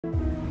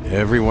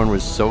Everyone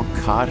was so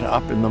caught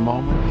up in the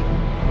moment,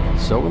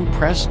 so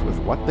impressed with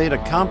what they'd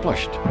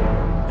accomplished.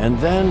 And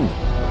then,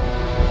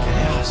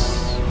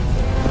 chaos.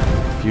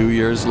 A few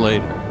years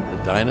later,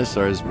 the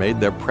dinosaurs made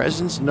their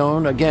presence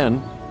known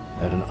again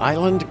at an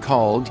island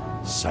called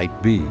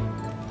Site B.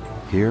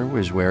 Here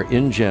was where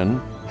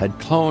InGen had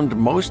cloned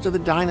most of the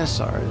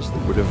dinosaurs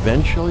that would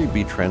eventually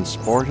be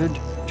transported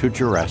to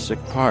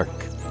Jurassic Park.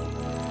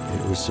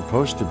 It was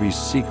supposed to be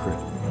secret.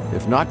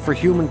 If not for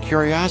human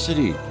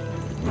curiosity,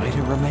 it might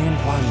have remained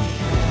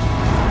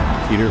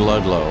one. Peter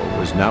Ludlow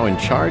was now in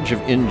charge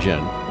of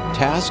InGen,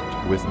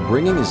 tasked with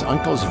bringing his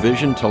uncle's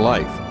vision to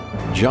life.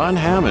 John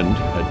Hammond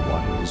had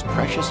wanted his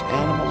precious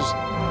animals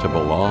to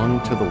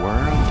belong to the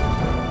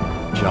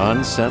world.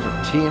 John sent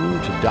a team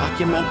to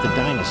document the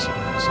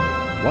dinosaurs.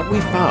 What we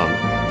found,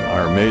 to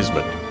our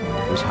amazement,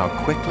 was how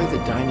quickly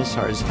the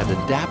dinosaurs had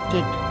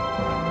adapted.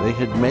 They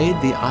had made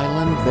the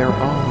island their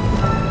own.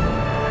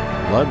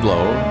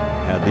 Ludlow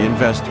had the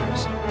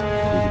investors.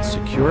 He had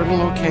secured a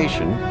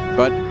location,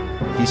 but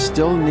he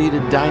still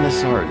needed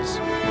dinosaurs,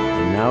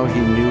 and now he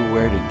knew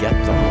where to get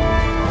them.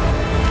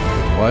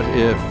 What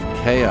if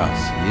chaos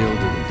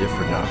yielded a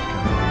different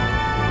outcome?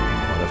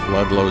 What if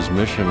Ludlow's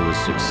mission was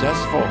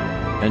successful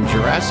and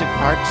Jurassic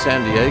Park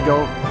San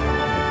Diego